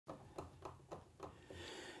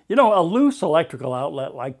You know, a loose electrical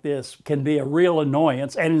outlet like this can be a real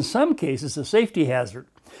annoyance and in some cases a safety hazard.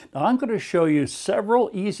 Now I'm going to show you several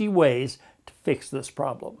easy ways to fix this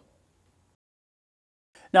problem.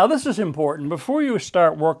 Now this is important. Before you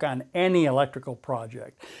start work on any electrical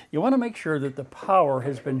project, you want to make sure that the power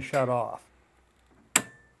has been shut off.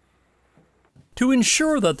 To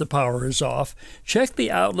ensure that the power is off, check the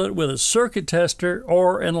outlet with a circuit tester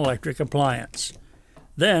or an electric appliance.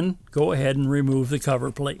 Then go ahead and remove the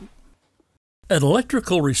cover plate. An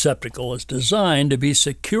electrical receptacle is designed to be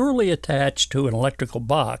securely attached to an electrical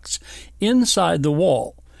box inside the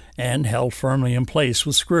wall and held firmly in place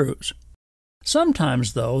with screws.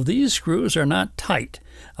 Sometimes, though, these screws are not tight,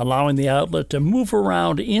 allowing the outlet to move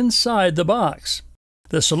around inside the box.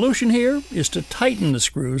 The solution here is to tighten the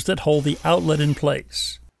screws that hold the outlet in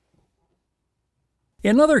place.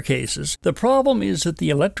 In other cases, the problem is that the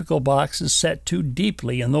electrical box is set too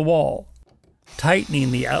deeply in the wall.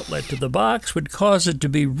 Tightening the outlet to the box would cause it to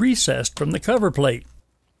be recessed from the cover plate.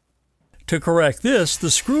 To correct this,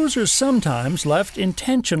 the screws are sometimes left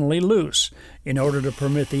intentionally loose in order to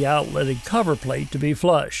permit the outlet and cover plate to be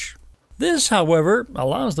flush. This, however,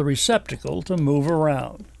 allows the receptacle to move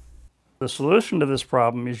around. The solution to this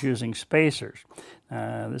problem is using spacers.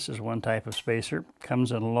 This is one type of spacer. It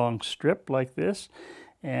comes in a long strip like this,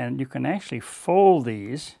 and you can actually fold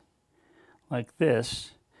these like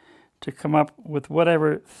this to come up with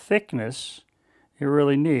whatever thickness you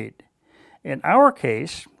really need. In our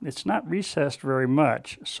case, it's not recessed very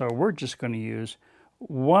much, so we're just going to use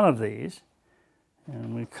one of these,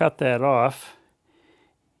 and we cut that off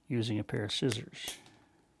using a pair of scissors.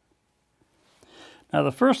 Now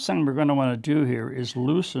the first thing we're going to want to do here is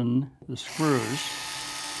loosen the screws,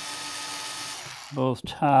 both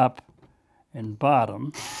top and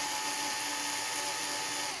bottom,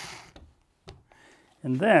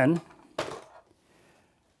 and then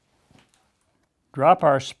drop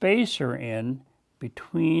our spacer in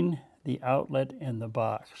between the outlet and the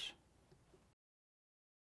box.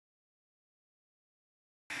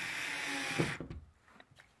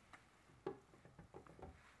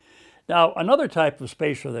 Now, another type of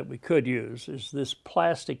spacer that we could use is this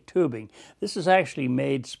plastic tubing. This is actually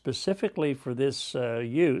made specifically for this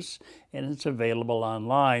use, and it's available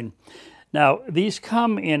online. Now, these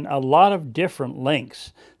come in a lot of different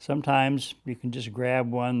lengths. Sometimes you can just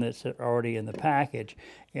grab one that's already in the package.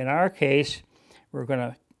 In our case, we're going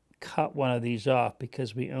to cut one of these off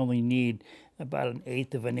because we only need about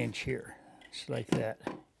 1/8 of an inch here. Just like that.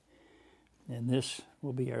 And this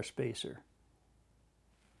will be our spacer.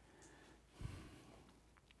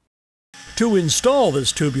 To install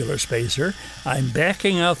this tubular spacer, I'm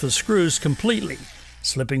backing out the screws completely,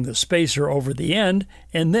 slipping the spacer over the end,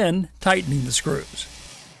 and then tightening the screws.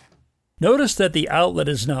 Notice that the outlet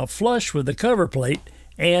is now flush with the cover plate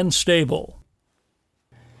and stable.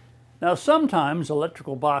 Now sometimes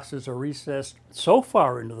electrical boxes are recessed so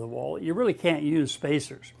far into the wall you really can't use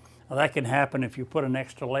spacers. Now that can happen if you put an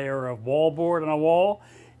extra layer of wallboard on a wall,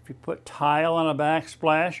 if you put tile on a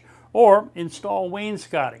backsplash, or install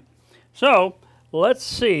wainscoting. So let's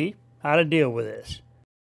see how to deal with this.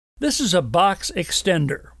 This is a box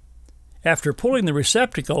extender. After pulling the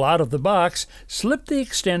receptacle out of the box, slip the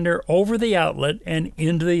extender over the outlet and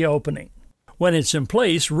into the opening. When it's in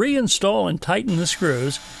place, reinstall and tighten the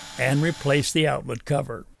screws and replace the outlet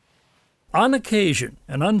cover. On occasion,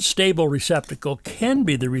 an unstable receptacle can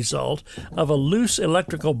be the result of a loose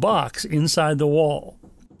electrical box inside the wall.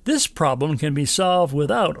 This problem can be solved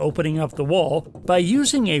without opening up the wall by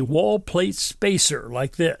using a wall plate spacer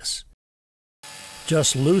like this.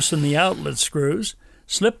 Just loosen the outlet screws,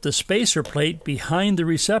 slip the spacer plate behind the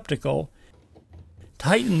receptacle,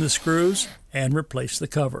 tighten the screws, and replace the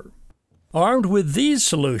cover. Armed with these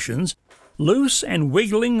solutions, loose and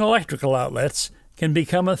wiggling electrical outlets can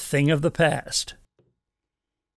become a thing of the past.